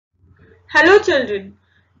Hello children,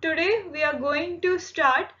 today we are going to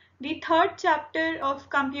start the third chapter of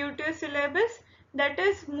computer syllabus, that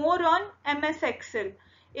is more on MS Excel.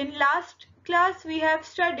 In last class we have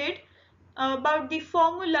studied about the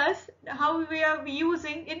formulas how we are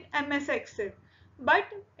using in MS Excel. But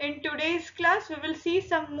in today's class we will see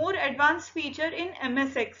some more advanced feature in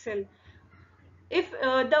MS Excel. If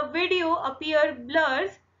the video appear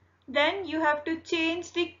blurs, then you have to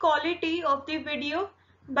change the quality of the video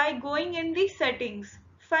by going in the settings.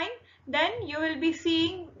 Fine, then you will be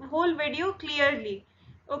seeing whole video clearly.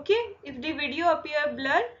 Okay, if the video appear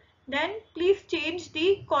blur, then please change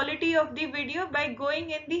the quality of the video by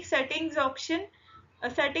going in the settings option,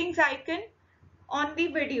 settings icon on the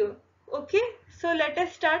video. Okay, so let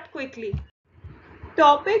us start quickly.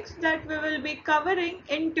 Topics that we will be covering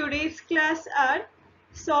in today's class are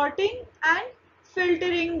sorting and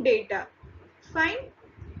filtering data. Fine.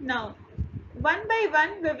 Now, one by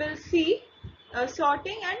one we will see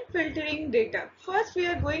sorting and filtering data. First we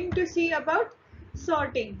are going to see about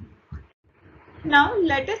sorting. Now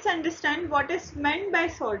let us understand what is meant by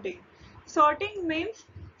sorting. Sorting means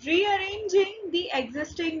rearranging the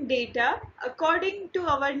existing data according to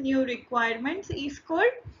our new requirements is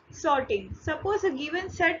called sorting. Suppose a given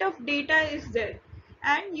set of data is there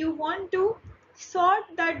and you want to sort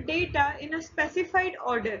that data in a specified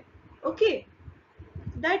order. Okay,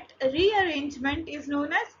 that rearrangement is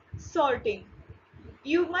known as sorting.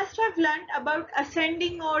 You must have learned about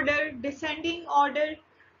ascending order, descending order,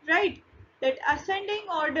 right? That ascending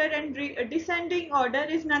order and descending order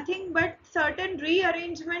is nothing but certain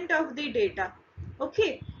rearrangement of the data.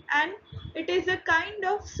 Okay, and it is a kind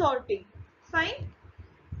of sorting. Fine.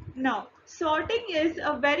 Now, sorting is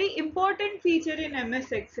a very important feature in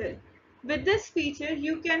MS Excel. With this feature,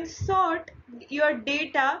 you can sort your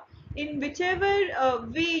data in whichever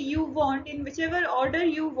way you want, in whichever order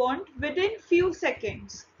you want within few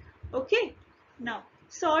seconds. Okay. Now,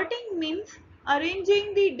 sorting means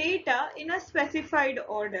arranging the data in a specified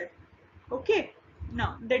order. Okay.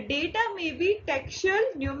 Now, the data may be textual,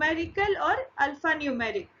 numerical or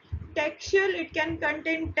alphanumeric. Textual, it can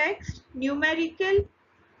contain text. Numerical,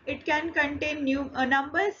 it can contain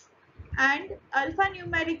numbers, and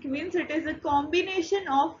alphanumeric means it is a combination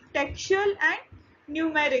of textual and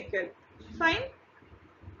numerical. Fine.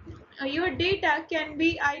 Your data can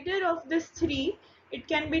be either of these three. It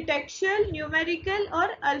can be textual, numerical or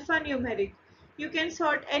alphanumeric. You can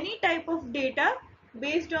sort any type of data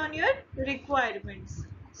based on your requirements.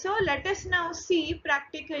 So let us now see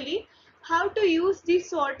practically how to use the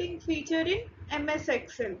sorting feature in MS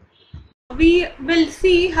Excel. We will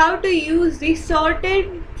see how to use the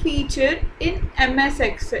sorted feature in MS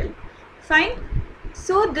Excel. Fine.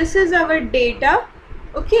 So this is our data.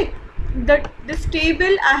 Okay. This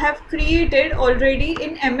table I have created already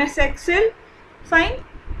in MS Excel. Fine.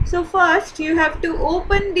 So first you have to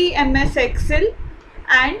open the MS Excel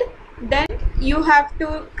and then you have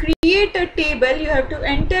to create a table. You have to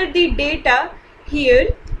enter the data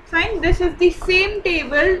here. Fine. This is the same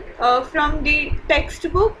table from the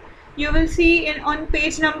textbook. You will see on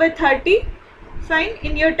page number 30. Fine.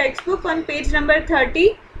 In your textbook on page number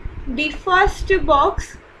 30, the first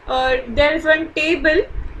box, there is one table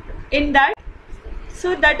in that.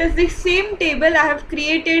 So that is the same table I have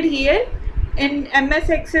created here in MS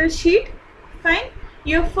Excel sheet. Fine.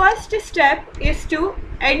 Your first step is to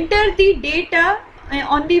enter the data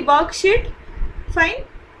on the worksheet. Fine.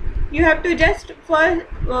 You have to just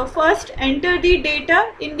first enter the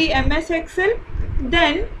data in the MS Excel.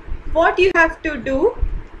 Then what you have to do,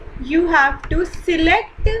 you have to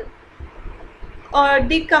select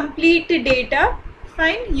the complete data.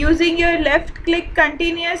 Fine. Using your left click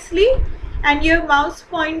continuously and your mouse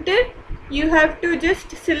pointer, you have to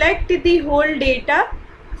just select the whole data.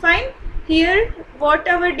 Fine. Here what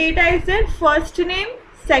our data is there: first name,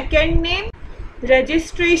 second name,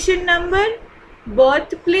 registration number,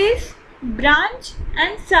 birthplace, branch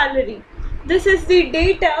and salary. This is the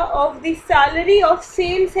data of the salary of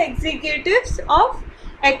sales executives of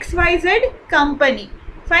XYZ company.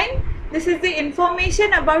 Fine. This is the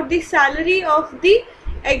information about the salary of the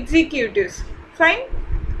executives. Fine.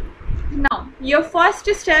 Now your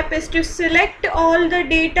first step is to select all the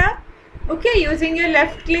data. Okay, using your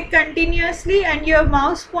left click continuously and your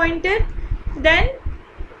mouse pointer. Then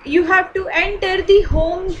you have to enter the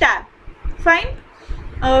home tab. Fine.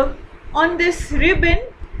 On this ribbon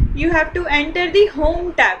you have to enter the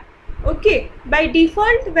home tab. Okay, by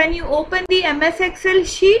default when you open the MS Excel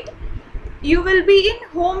sheet, you will be in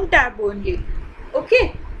home tab only.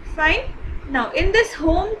 Okay, fine. Now in this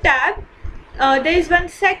home tab there is one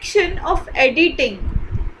section of editing.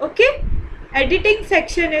 Okay, editing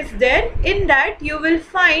section is there. In that you will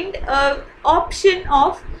find a option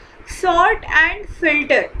of sort and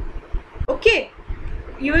filter. Okay,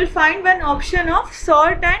 you will find one option of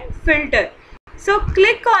sort and filter. So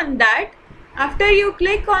click on that. After you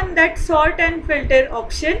click on that sort and filter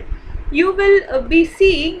option, you will be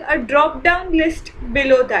seeing a drop down list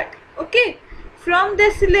below that. Okay, from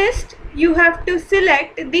this list you have to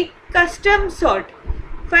select the custom sort.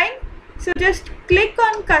 Fine. So just click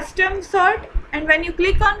on custom sort, and when you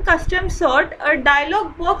click on custom sort, a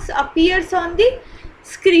dialog box appears on the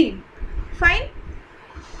screen. Fine.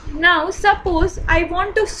 Now suppose I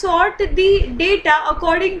want to sort the data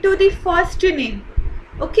according to the first name.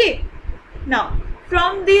 Okay, now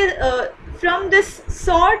from this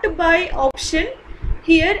sort by option,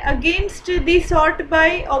 here against the sort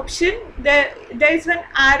by option there is one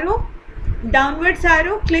arrow, downwards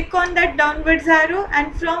arrow. Click on that downwards arrow,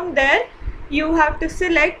 and from there you have to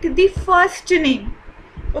select the first name.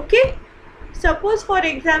 Okay, suppose for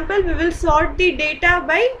example we will sort the data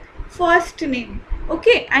by first name.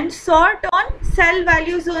 Okay, and sort on cell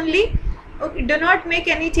values only. Okay, do not make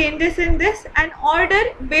any changes in this, and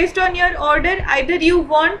order based on your order. Either you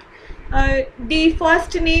want the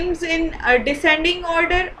first names in descending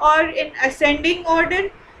order or in ascending order.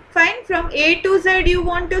 Fine. From A to Z you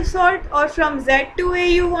want to sort, or from Z to A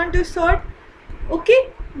you want to sort. Okay,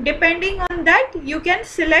 depending on that you can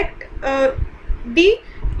select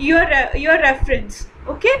your reference.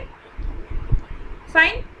 Okay,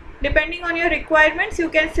 fine. Depending on your requirements you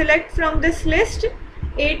can select from this list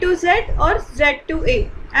A to Z or Z to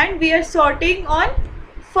A, and we are sorting on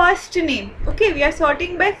first name. Okay, we are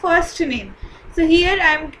sorting by first name. So here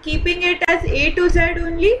I am keeping it as A to Z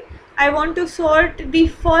only. I want to sort the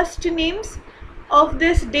first names of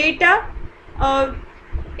this data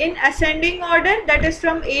in ascending order, that is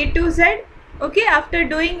from A to Z. Okay, after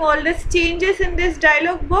doing all these changes in this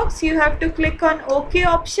dialog box, you have to click on OK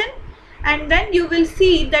option, and then you will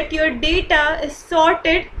see that your data is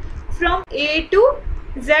sorted from A to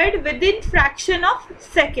Z within fraction of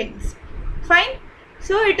seconds. Fine.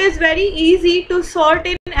 So it is very easy to sort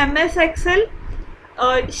in MS Excel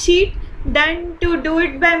sheet than to do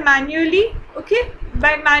it by manually. Okay,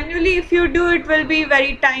 by manually if you do it will be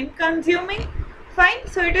very time consuming. Fine.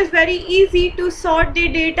 So it is very easy to sort the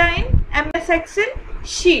data in MS Excel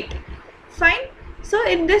sheet. Fine. So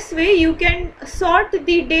in this way you can sort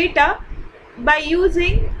the data by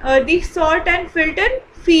using the sort and filter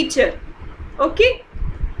feature. Okay,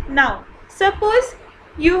 now suppose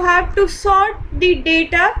you have to sort the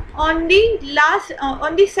data on the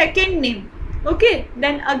on the second name. Okay,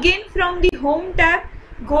 then again from the home tab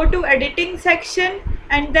go to editing section,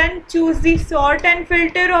 and then choose the sort and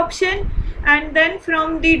filter option, and then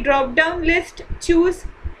from the drop down list choose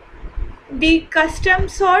the custom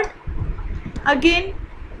sort again.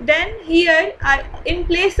 Then here in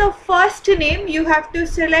place of first name you have to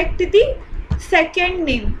select the second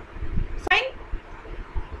name. Fine.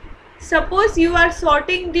 Suppose you are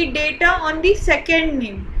sorting the data on the second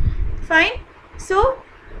name. Fine. So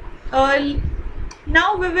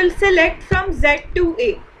now we will select from Z to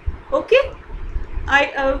A. Okay,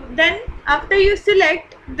 then after you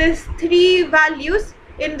select these three values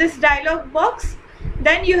in this dialog box,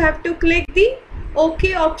 then you have to click the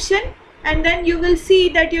OK option, and then you will see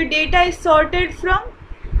that your data is sorted from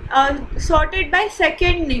sorted by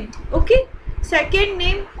second name. Okay, second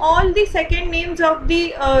name, all the second names of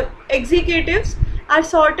the executives are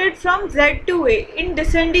sorted from Z to A in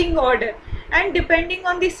descending order, and depending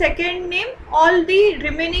on the second name all the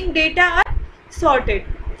remaining data are sorted.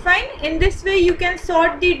 Fine. In this way you can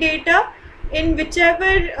sort the data in whichever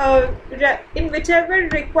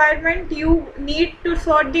requirement you need to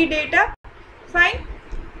sort the data. Fine.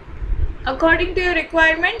 According to your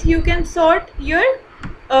requirement you can sort your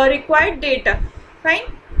required data.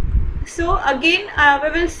 Fine. So again we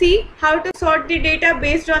will see how to sort the data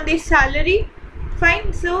based on the salary.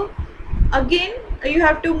 Fine. So again you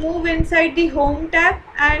have to move inside the home tab,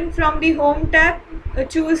 and from the home tab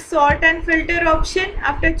choose sort and filter option.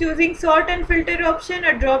 After choosing sort and filter option,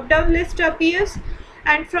 a drop down list appears,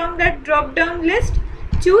 and from that drop down list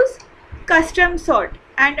choose custom sort,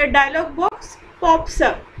 and a dialog box pops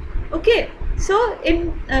up. Okay, so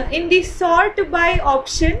in the sort by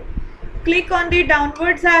option click on the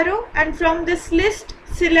downwards arrow, and from this list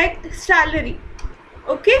select salary.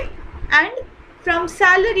 Okay, and from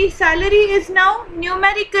salary is now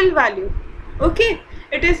numerical value. Okay,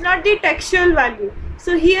 it is not the textual value,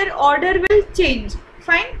 so here order will change.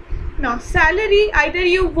 Fine. Now salary, either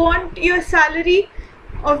you want your salary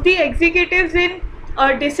of the executives in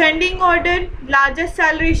descending order, largest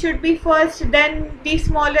salary should be first, then the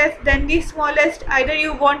smallest, then the smallest. Either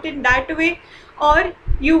you want in that way or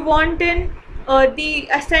you want in the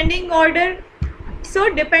ascending order. So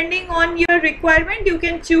depending on your requirement, you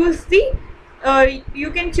can choose the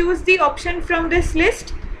option from this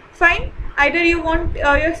list. Fine. Either you want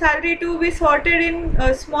your salary to be sorted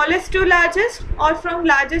in smallest to largest or from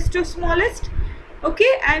largest to smallest.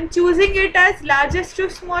 Okay, and choosing it as largest to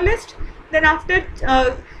smallest. Then after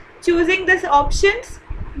choosing this options,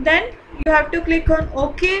 then you have to click on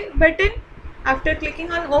OK button. After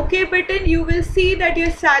clicking on OK button, you will see that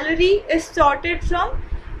your salary is sorted from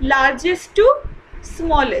largest to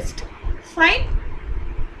smallest. Fine.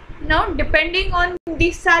 Now depending on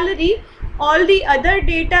the salary, all the other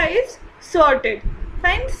data is sorted.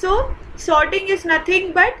 Fine. So sorting is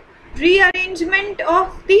nothing but rearrangement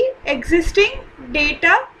of the existing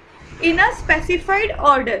data in a specified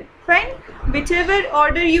order. Fine. Whichever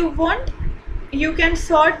order you want, you can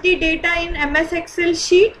sort the data in MS Excel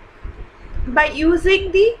sheet by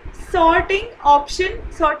using the sorting option,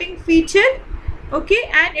 sorting feature.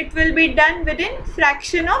 Okay, and it will be done within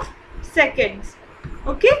fraction of seconds.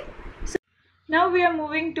 Okay, so now we are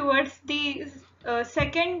moving towards the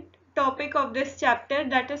second topic of this chapter,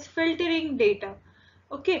 that is filtering data.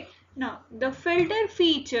 Okay, now the filter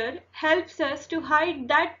feature helps us to hide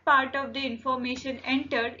that part of the information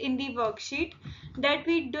entered in the worksheet that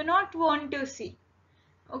we do not want to see.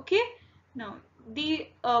 Okay, now the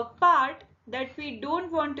part that we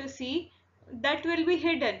don't want to see, that will be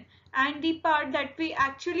hidden, and the part that we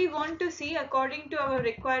actually want to see according to our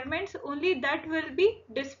requirements, only that will be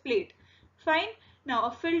displayed. Fine. Now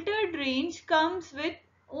a filtered range comes with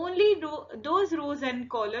only those rows and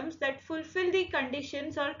columns that fulfill the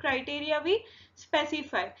conditions or criteria we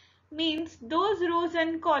specify. Means those rows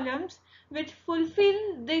and columns which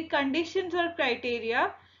fulfill the conditions or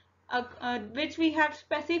criteria which we have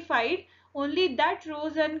specified, only that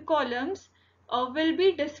rows and columns will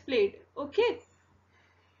be displayed. Okay.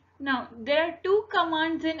 Now there are two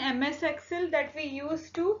commands in MS Excel that we use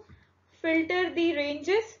to filter the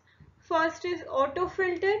ranges. First is auto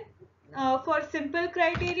filter for simple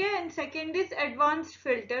criteria, and second is advanced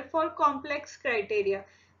filter for complex criteria.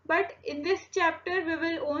 But in this chapter we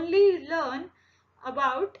will only learn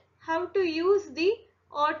about how to use the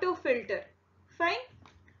auto filter. Fine.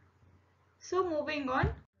 So moving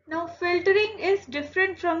on. Now filtering is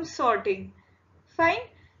different from sorting. Fine.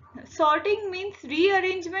 Sorting means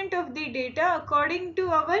rearrangement of the data according to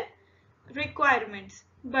our requirements.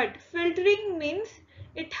 But filtering means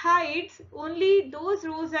it hides only those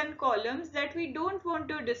rows and columns that we don't want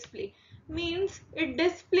to display. Means it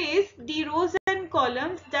displays the rows and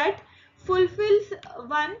columns that fulfills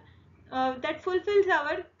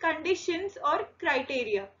our conditions or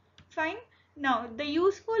criteria. Fine. Now the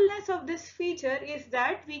usefulness of this feature is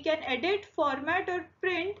that we can edit, format or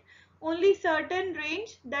print only certain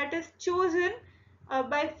range that is chosen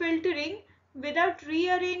by filtering without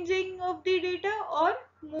rearranging of the data or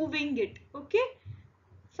moving it. Okay,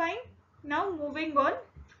 fine. Now moving on.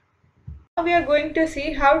 Now we are going to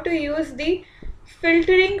see how to use the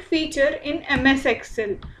filtering feature in MS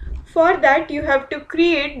Excel. For that you have to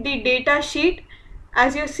create the data sheet.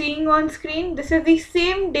 As you're seeing on screen, this is the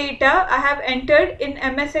same data I have entered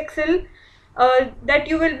in MS Excel that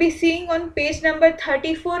you will be seeing on page number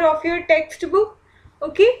 34 of your textbook.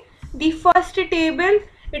 Okay, the first table,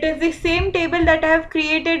 it is the same table that I have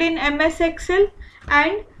created in MS Excel,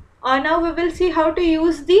 and now we will see how to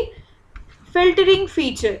use the filtering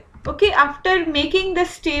feature. Okay, after making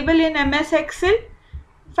this table in MS Excel,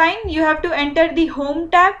 fine, you have to enter the home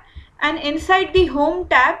tab, and inside the home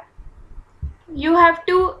tab you have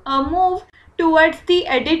to move towards the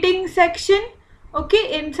editing section.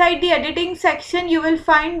 Okay, inside the editing section you will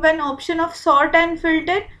find one option of sort and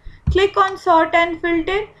filter. Click on sort and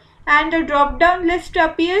filter and a drop down list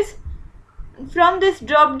appears. From this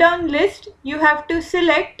drop down list you have to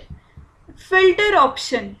select filter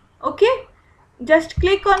option. Okay, just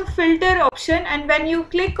click on filter option, and when you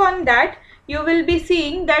click on that you will be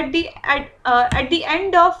seeing that at the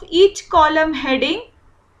end of each column heading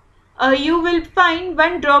you will find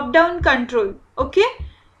one drop down control. Okay,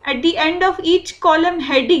 at the end of each column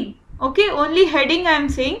heading, okay, only heading I am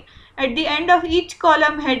saying, at the end of each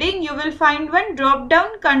column heading you will find one drop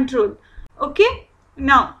down control. Okay,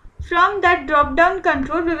 now from that drop down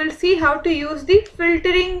control we will see how to use the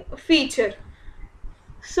filtering feature.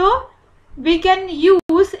 So we can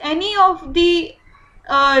use any of the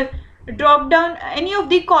drop down, any of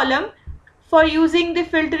the column for using the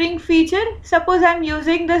filtering feature. Suppose I am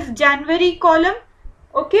using this January column.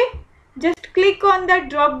 Okay, just click on that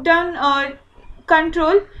drop down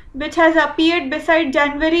control which has appeared beside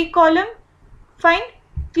January column. Fine.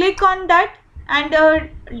 Click on that and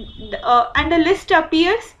a list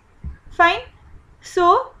appears. Fine.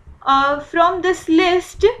 So from this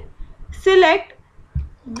list, select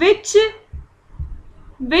which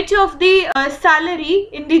of the salary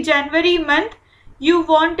in the January month you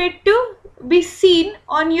want it to be seen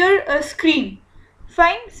on your screen.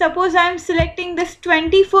 Fine. Suppose I am selecting this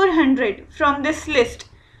 2400 from this list.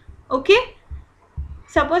 Okay.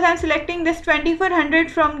 Suppose I am selecting this 2400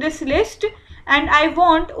 from this list, and I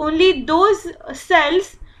want only those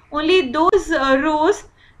cells, only those rows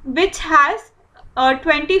which has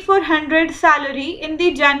 2400 salary in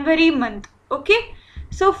the January month. Okay.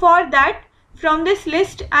 So for that, from this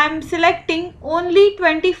list I am selecting only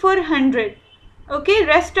 2400. Okay.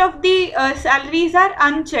 Rest of the salaries are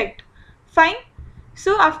unchecked. Fine.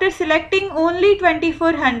 So after selecting only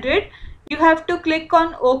 2400, you have to click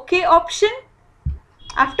on OK option.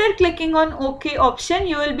 After clicking on OK option,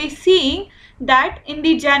 you will be seeing that in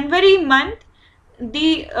the January month,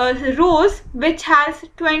 the rows which has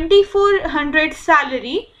 2400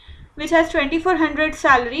 salary,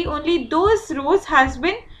 only those rows has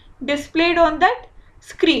been displayed on that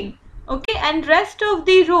screen. Okay, and rest of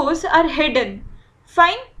the rows are hidden.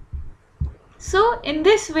 Fine. So in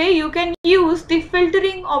this way you can use the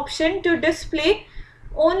filtering option to display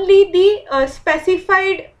only the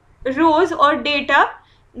specified rows or data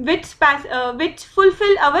which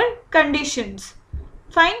fulfill our conditions.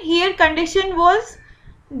 Fine. Here condition was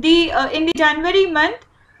the in the January month,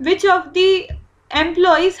 which of the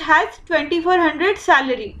employees has 2400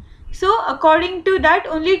 salary. So according to that,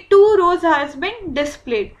 only 2 rows has been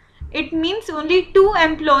displayed. It means only 2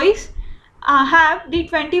 employees have the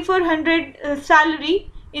 2400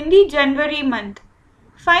 salary in the January month.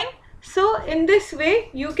 Fine. So in this way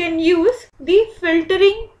you can use the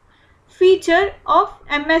filtering feature of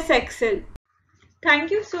MS Excel.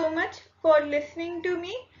 Thank you so much for listening to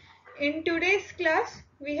me. In today's class,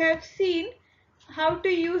 we have seen how to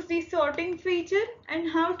use the sorting feature and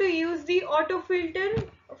how to use the auto filter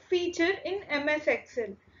feature in MS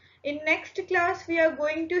Excel. In next class, we are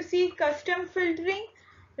going to see custom filtering,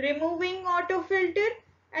 removing auto filter,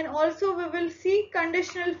 and also we will see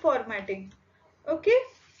conditional formatting. Okay.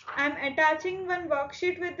 I am attaching one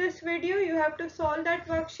worksheet with this video. You have to solve that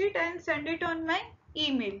worksheet and send it on my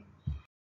email.